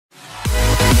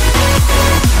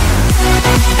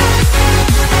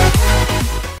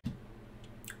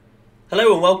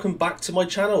Hello and welcome back to my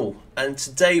channel, and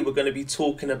today we're going to be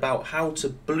talking about how to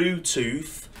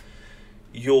Bluetooth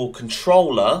your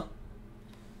controller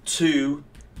to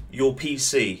your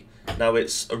PC. Now,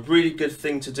 it's a really good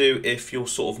thing to do if you're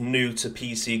sort of new to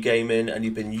PC gaming and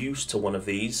you've been used to one of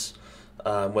these,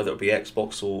 whether it be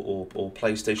Xbox or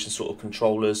PlayStation sort of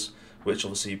controllers, which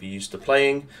obviously you'd be used to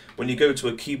playing. When you go to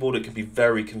a keyboard, it can be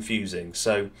very confusing.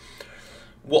 So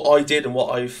what I did and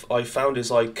what I found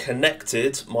is I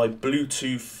connected my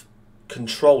Bluetooth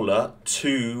controller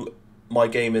to my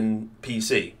gaming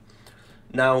PC.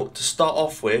 Now, to start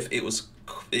off with, it was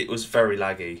very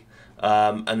laggy,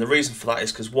 and the reason for that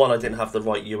is because, one, I didn't have the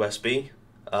right USB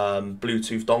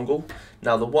Bluetooth dongle.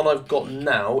 Now, the one I've got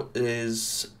now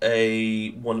is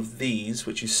one of these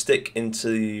which you stick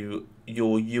into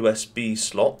your USB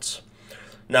slot.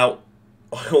 Now,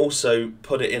 I also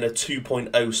put it in a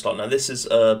 2.0 slot. Now, this is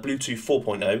Bluetooth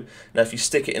 4.0. Now, if you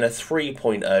stick it in a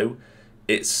 3.0,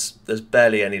 there's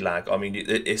barely any lag. I mean,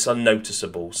 it's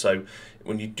unnoticeable. So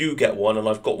when you do get one, and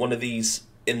I've got one of these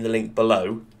in the link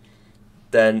below,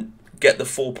 then get the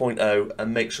 4.0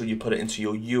 and make sure you put it into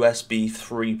your USB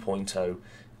 3.0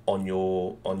 on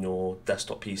your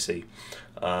desktop PC,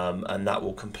 and that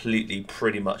will completely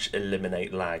pretty much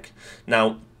eliminate lag.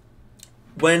 Now,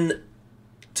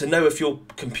 to know if your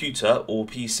computer or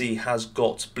PC has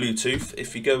got Bluetooth,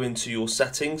 if you go into your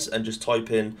settings and just type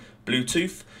in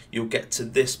Bluetooth, you'll get to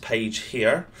this page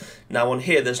here. Now, on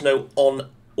here, there's no on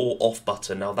or off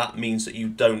button. Now, that means that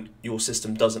your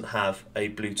system doesn't have a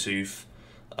Bluetooth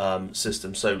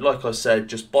system. So, like I said,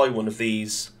 just buy one of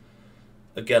these.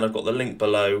 Again, I've got the link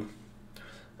below,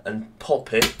 and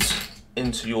pop it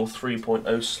into your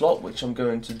 3.0 slot, which I'm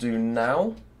going to do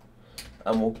now,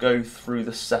 and we'll go through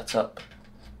the setup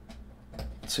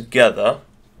together.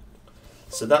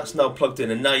 So that's now plugged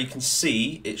in, and now you can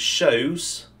see it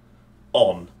shows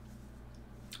on.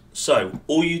 So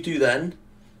all you do then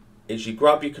is you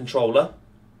grab your controller.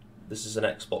 This is an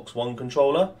Xbox One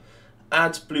controller.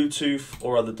 Add Bluetooth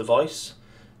or other device.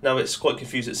 Now, it's quite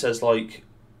confused. It says like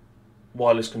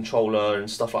wireless controller and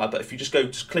stuff like that, but if you just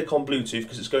click on Bluetooth,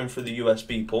 because it's going through the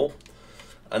USB port,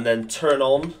 and then turn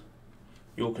on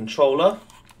your controller,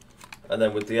 and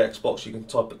then with the Xbox you can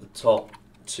type at the top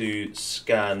to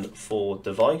scan for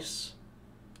device.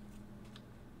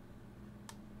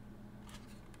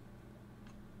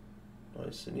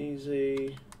 Nice and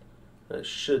easy, and it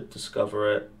should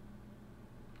discover it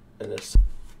in this.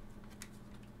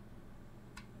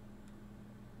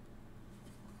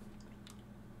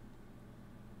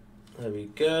 There we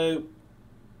go.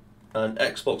 And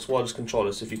Xbox wireless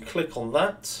controller. So if you click on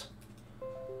that,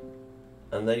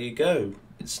 and there you go.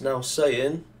 It's now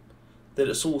saying that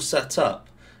it's all set up.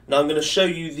 Now, I'm going to show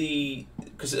you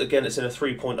because again it's in a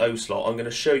 3.0 slot, I'm going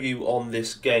to show you on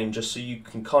this game just so you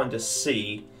can kind of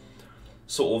see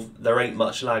sort of there ain't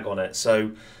much lag on it.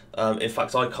 So in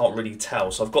fact, I can't really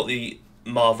tell. So I've got the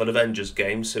Marvel Avengers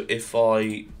game, so if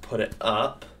I put it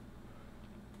up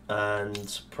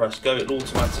and press go, it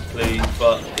automatically,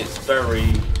 but it's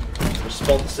very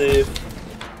responsive,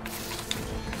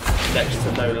 next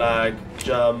to no lag.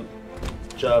 Jump,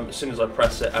 as soon as I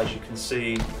press it, as you can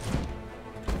see,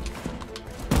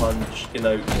 punch,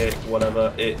 hit,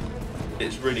 whatever,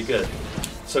 it's really good.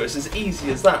 So it's as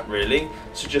easy as that, really.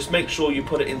 So just make sure you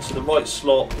put it into the right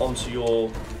slot onto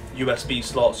your USB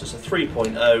slot. So it's a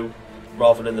 3.0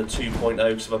 rather than the 2.0.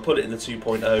 So if I put it in the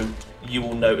 2.0, you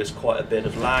will notice quite a bit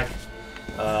of lag.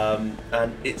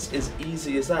 And it's as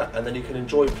easy as that, and then you can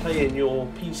enjoy playing your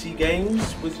PC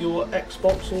games with your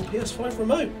Xbox or PS5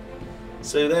 remote.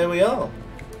 So there we are.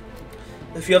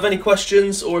 If you have any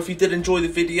questions, or if you did enjoy the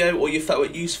video or you found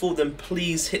it useful, then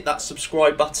please hit that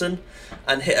subscribe button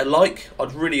and hit a like.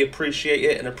 I'd really appreciate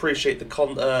it, and appreciate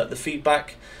the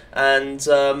feedback, and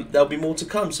there'll be more to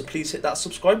come, so please hit that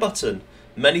subscribe button.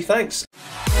 Many thanks.